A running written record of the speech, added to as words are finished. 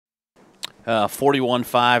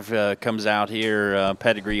41.5 comes out here.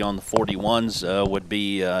 Pedigree on the 41s would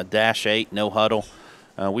be Dash 8, no huddle.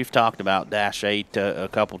 We've talked about Dash 8 a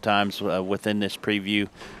couple times within this preview.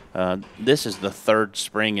 This is the third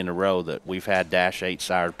spring in a row that we've had Dash 8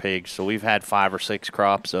 sired pigs. So we've had 5 or 6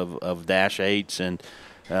 crops of Dash 8s, and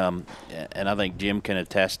I think Jim can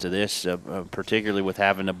attest to this, particularly with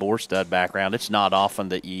having a boar stud background. It's not often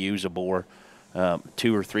that you use a boar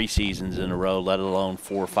 2 or 3 seasons in a row, let alone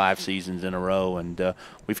 4 or 5 seasons in a row. And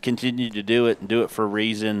we've continued to do it and do it for a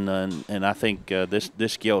reason. And I think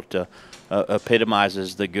this gilt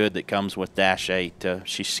epitomizes the good that comes with Dash 8.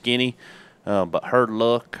 She's skinny, but her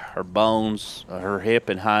look, her bones, her hip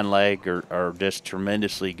and hind leg are just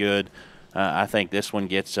tremendously good. I think this one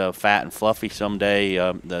gets fat and fluffy someday.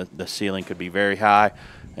 The ceiling could be very high.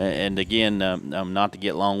 And again, not to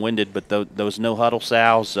get long-winded, but those no-huddle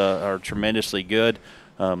sows are tremendously good.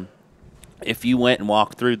 If you went and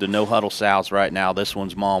walked through the no-huddle sows right now, this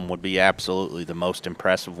one's mom would be absolutely the most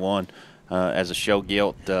impressive one. As a show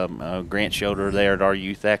gilt, Grant showed her there at our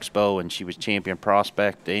youth expo, and she was champion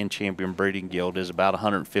prospect and champion breeding gilt, is about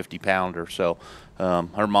 150-pounder. So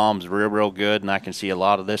her mom's real good, and I can see a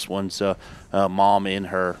lot of this one's mom in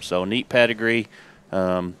her. So neat pedigree.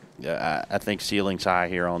 I think ceiling's high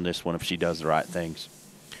here on this one if she does the right things.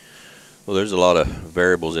 Well, there's a lot of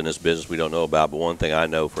variables in this business we don't know about, but one thing I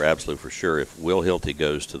know for sure, if Will Hilty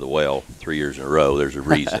goes to the well 3 years in a row, there's a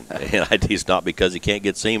reason. And it's not because he can't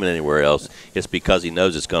get semen anywhere else. It's because he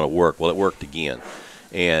knows it's going to work. Well, it worked again.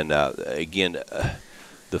 And, again,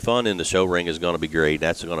 the fun in the show ring is going to be great.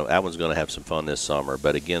 That one's going to have some fun this summer.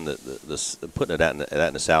 But, again, the putting it out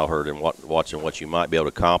in the sow herd and watching what you might be able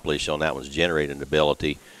to accomplish on that one's generating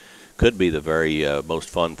ability could be the very most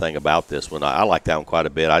fun thing about this one. I like that one quite a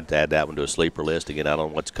bit. I'd add that one to a sleeper list. Again, I don't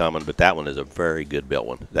know what's coming, but that one is a very good built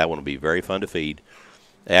one. That one will be very fun to feed.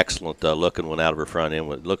 Excellent looking one out of her front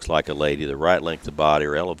end. It looks like a lady. The right length of body,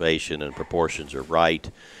 her elevation and proportions are right.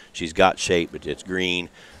 She's got shape, but it's green.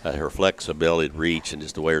 Her flexibility to reach and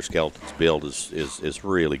just the way her skeleton's built is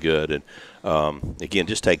really good. And again,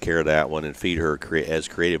 just take care of that one and feed her as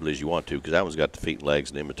creatively as you want to, because that one's got the feet and legs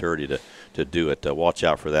and the immaturity to do it. Watch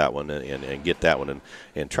out for that one and get that one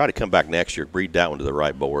and try to come back next year, breed that one to the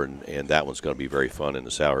right board, and that one's going to be very fun in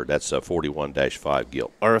the sow herd. That's 41-5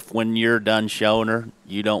 gilt. Or if when you're done showing her,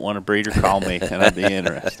 you don't want to breed her, call me, and I'd be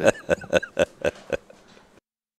interested.